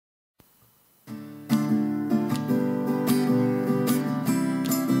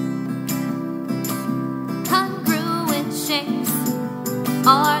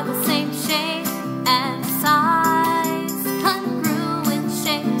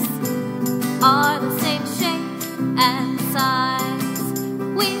are the same shape and size.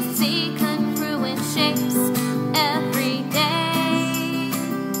 We see congruent shapes every day.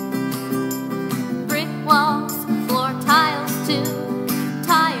 Brick walls, floor tiles too,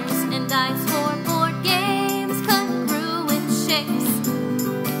 tires and dice for board games. Congruent shapes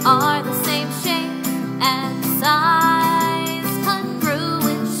are the same shape and size.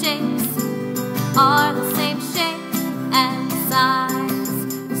 Congruent shapes are the same shape and size.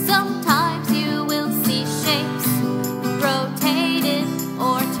 Sometimes you will see shapes rotated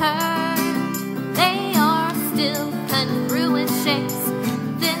or turned. They are still congruent shapes.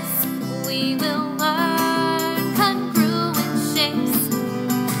 This we will learn. Congruent shapes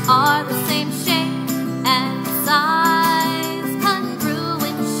are the same shape and size.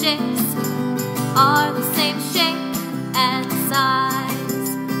 Congruent shapes are the same shape